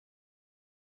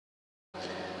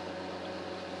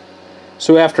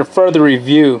So after further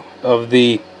review of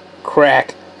the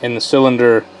crack in the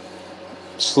cylinder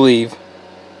sleeve,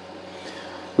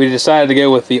 we decided to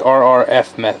go with the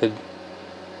RRF method.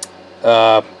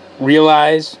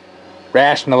 Realize,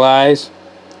 rationalize,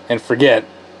 and forget.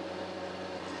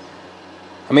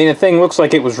 I mean, the thing looks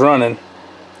like it was running,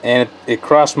 and it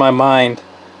crossed my mind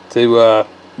to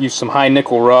use some high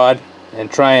nickel rod and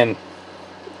try and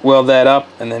weld that up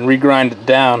and then regrind it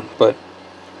down, but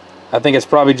I think it's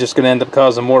probably just going to end up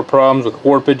causing more problems with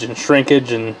warpage and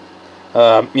shrinkage and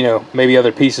you know, maybe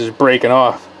other pieces breaking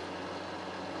off.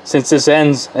 Since this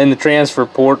ends in the transfer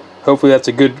port, hopefully that's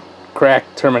a good crack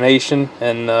termination,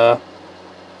 and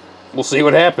we'll see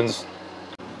what happens.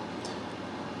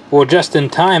 Well, just in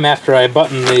time after I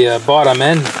buttoned the bottom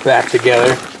end back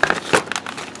together,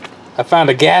 I found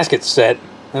a gasket set,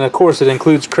 and of course it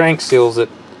includes crank seals that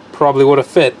probably would have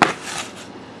fit.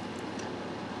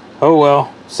 Oh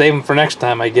well, save them for next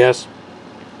time, I guess.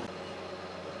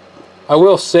 I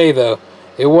will say though,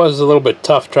 it was a little bit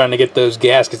tough trying to get those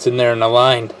gaskets in there and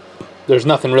aligned. There's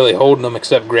nothing really holding them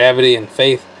except gravity and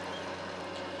faith.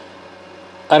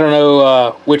 I don't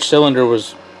know which cylinder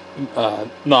was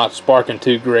not sparking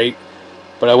too great,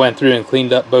 but I went through and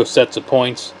cleaned up both sets of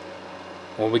points.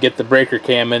 When we get the breaker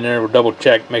cam in there, we'll double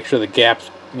check, make sure the gap's,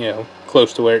 you know,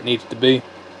 close to where it needs to be.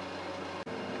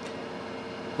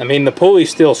 I mean, the pulley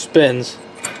still spins.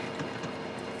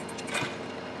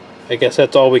 I guess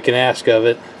that's all we can ask of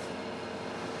it.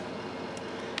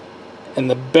 And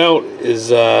the belt is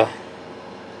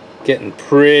getting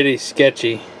pretty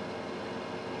sketchy,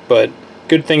 but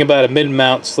good thing about a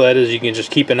mid-mount sled is you can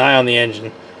just keep an eye on the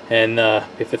engine, and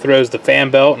if it throws the fan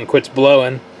belt and quits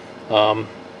blowing,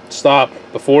 stop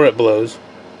before it blows.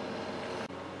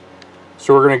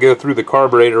 So we're going to go through the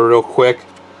carburetor real quick.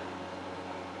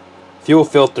 Fuel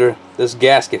filter, this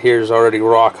gasket here is already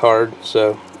rock hard,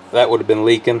 so that would have been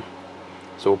leaking.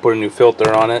 So we'll put a new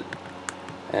filter on it,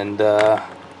 and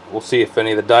we'll see if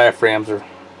any of the diaphragms are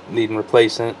needing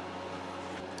replacing.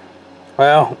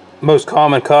 Well, most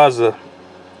common cause the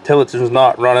Tillotson's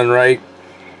not running right.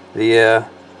 The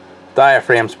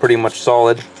diaphragm's pretty much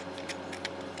solid,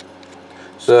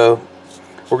 so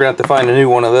we're gonna have to find a new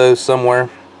one of those somewhere.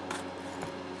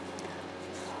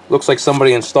 Looks like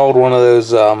somebody installed one of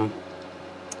those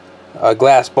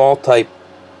glass ball type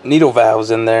needle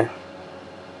valves in there,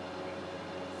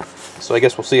 so I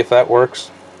guess we'll see if that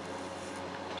works.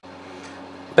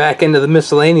 Back into the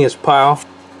miscellaneous pile,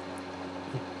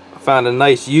 I found a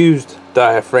nice used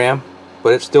diaphragm,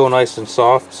 but it's still nice and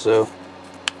soft, so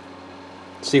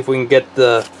see if we can get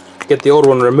the old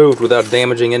one removed without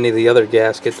damaging any of the other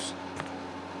gaskets.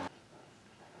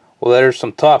 Well, there's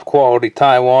some top quality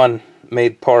Taiwan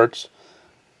made parts.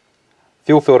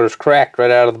 Fuel filter's cracked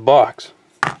right out of the box,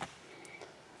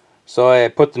 so I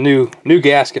put the new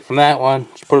gasket from that one,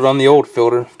 just put it on the old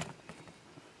filter.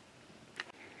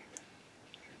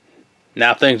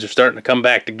 Now things are starting to come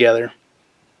back together.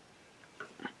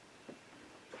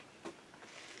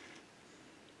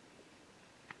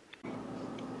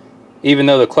 Even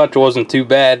though the clutch wasn't too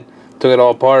bad, took it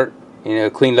all apart, you know,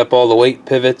 cleaned up all the weight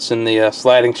pivots and the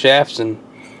sliding shafts and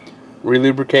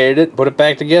relubricated it, put it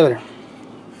back together.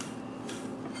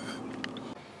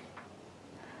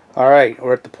 Alright,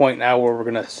 we're at the point now where we're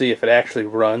going to see if it actually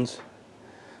runs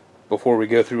before we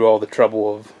go through all the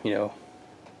trouble of, you know,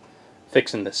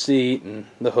 fixing the seat and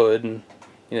the hood and,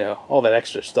 you know, all that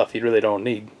extra stuff you really don't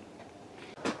need.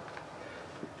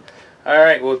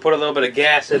 Alright, well, we put a little bit of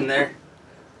gas in there.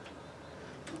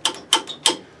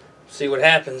 See what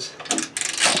happens.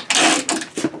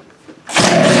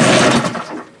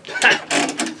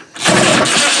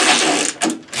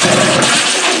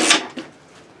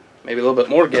 Maybe a little bit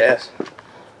more gas.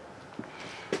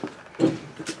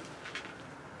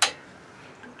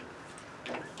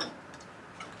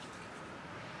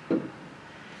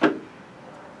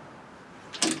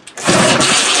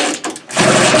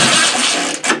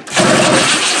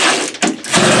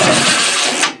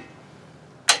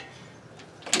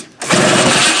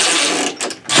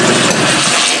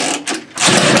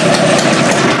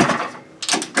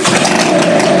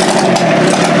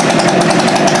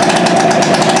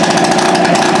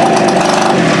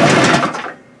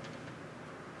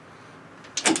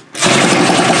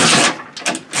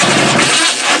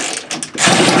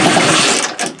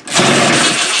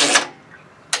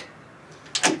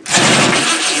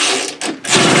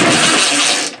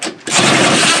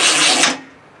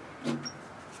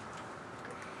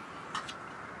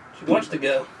 She wants to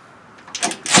go.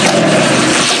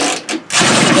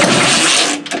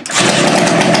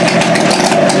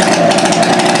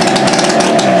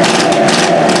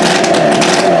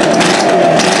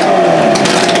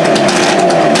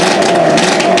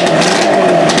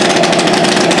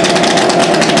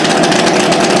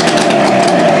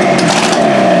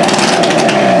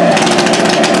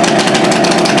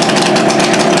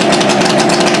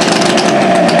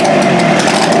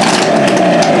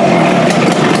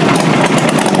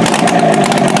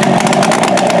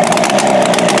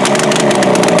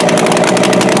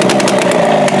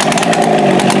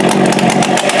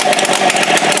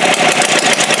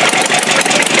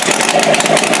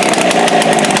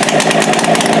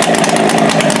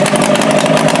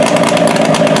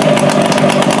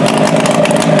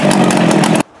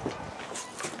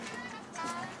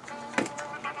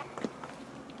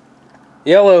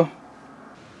 Yellow.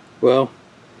 Well,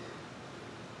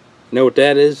 you know what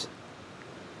that is?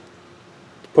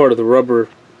 It's part of the rubber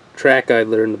track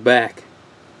idler in the back.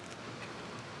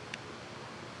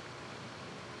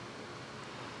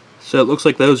 So it looks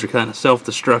like those are kind of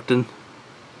self-destructing.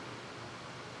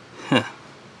 Huh.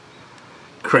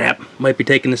 Crap, might be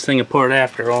taking this thing apart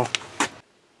after all.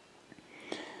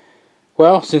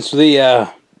 Well, since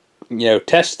the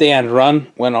test stand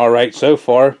run went alright so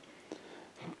far,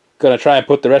 gonna try and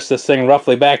put the rest of this thing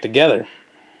roughly back together.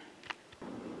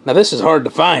 Now this is hard to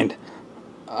find.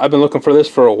 I've been looking for this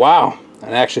for a while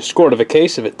and actually scored a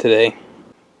case of it today.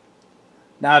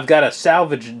 Now I've got a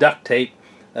salvage duct tape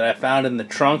that I found in the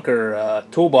trunk or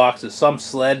toolbox of some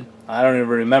sled. I don't even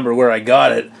remember where I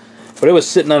got it, but it was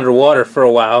sitting underwater for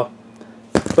a while.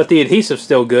 But the adhesive's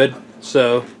still good,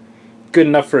 so good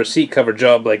enough for a seat cover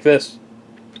job like this.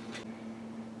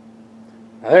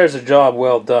 Now there's a job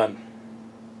well done.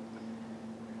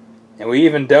 And we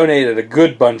even donated a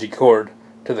good bungee cord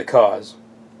to the cause.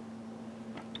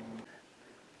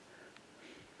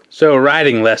 So a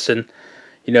riding lesson,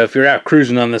 if you're out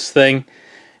cruising on this thing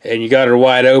and you got her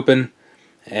wide open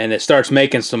and it starts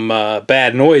making some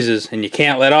bad noises and you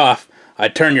can't let off,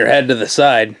 I'd turn your head to the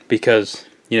side because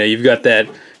you've got that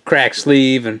cracked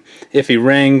sleeve and iffy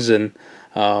rings and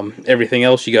everything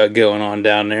else you got going on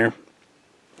down there.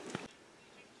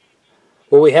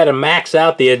 Well, we had to max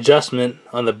out the adjustment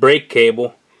on the brake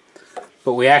cable,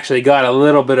 but we actually got a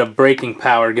little bit of braking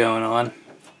power going on.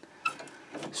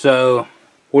 So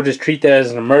we'll just treat that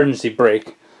as an emergency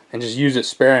brake and just use it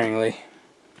sparingly.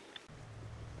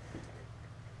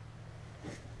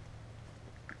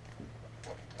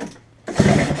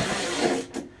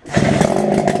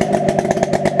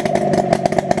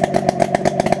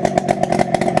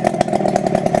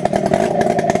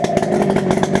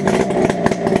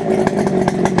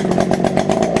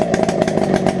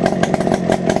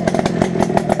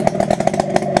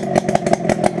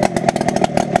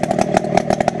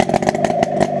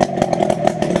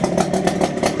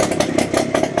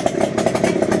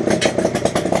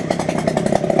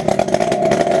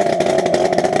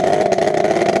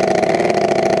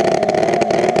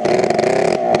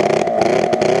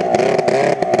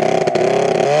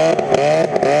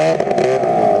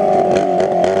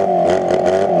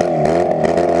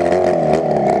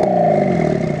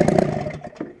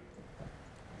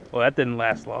 Well, that didn't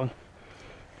last long.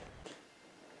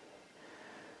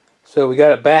 So we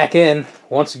got it back in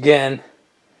once again.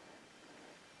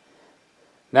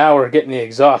 Now we're getting the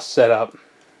exhaust set up.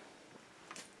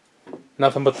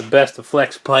 Nothing but the best of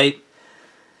flex pipe.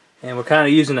 And we're kind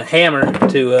of using a hammer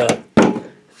to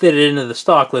fit it into the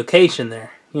stock location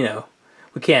there.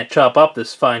 We can't chop up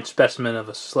this fine specimen of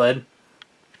a sled.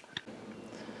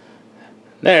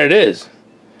 There it is.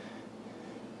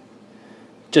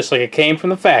 Just like it came from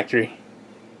the factory.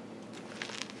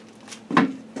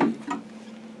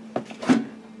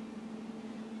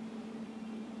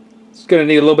 It's going to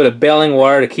need a little bit of baling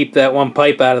wire to keep that one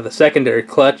pipe out of the secondary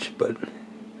clutch, but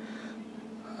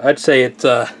I'd say it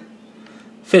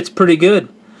fits pretty good.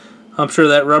 I'm sure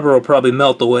that rubber will probably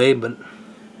melt away, but...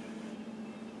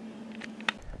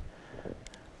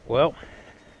 Well,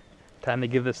 time to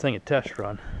give this thing a test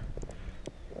run.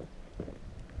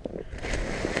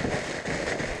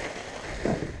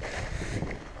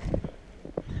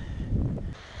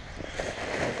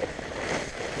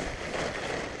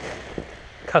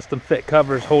 Custom fit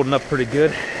covers holding up pretty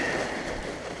good.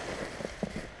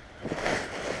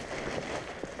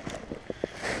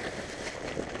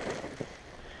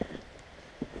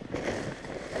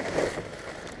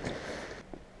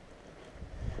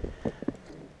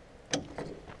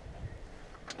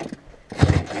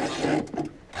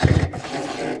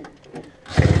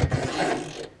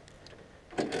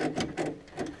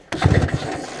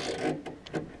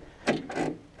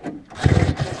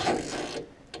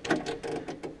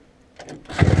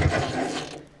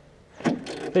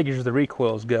 Figures the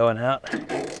recoil's going out.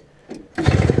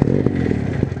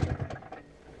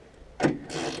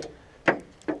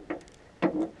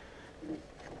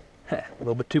 A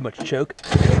little bit too much choke.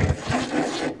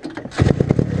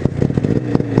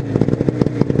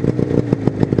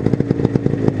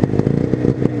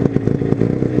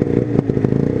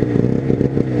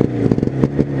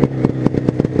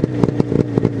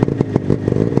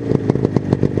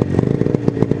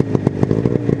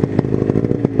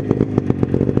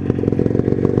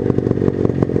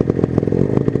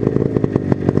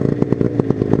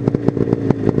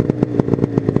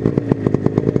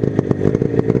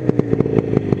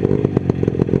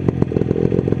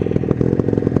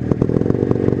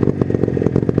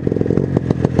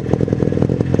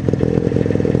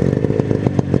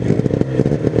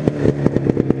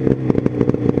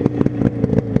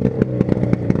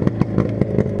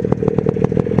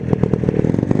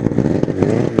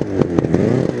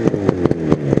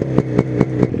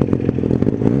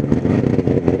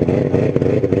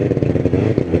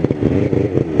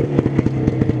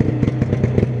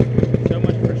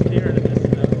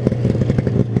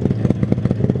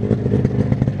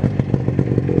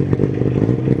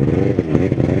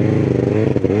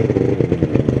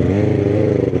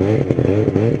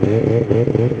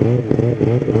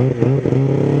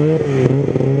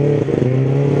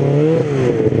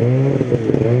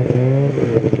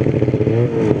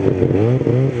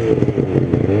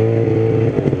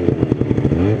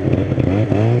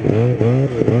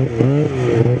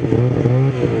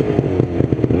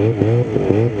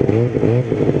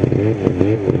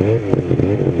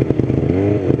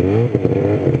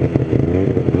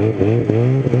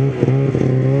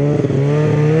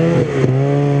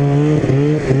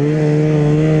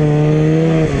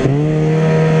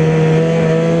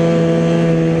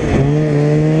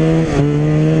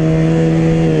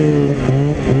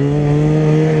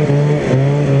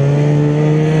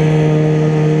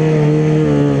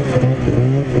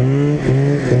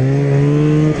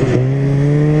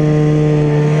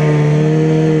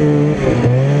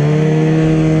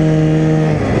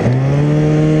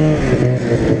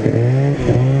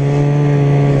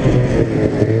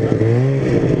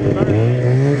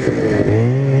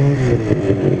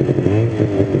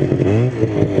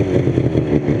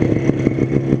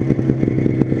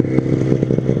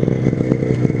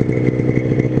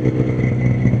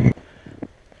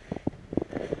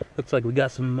 Looks like we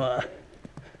got some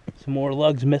more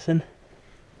lugs missing.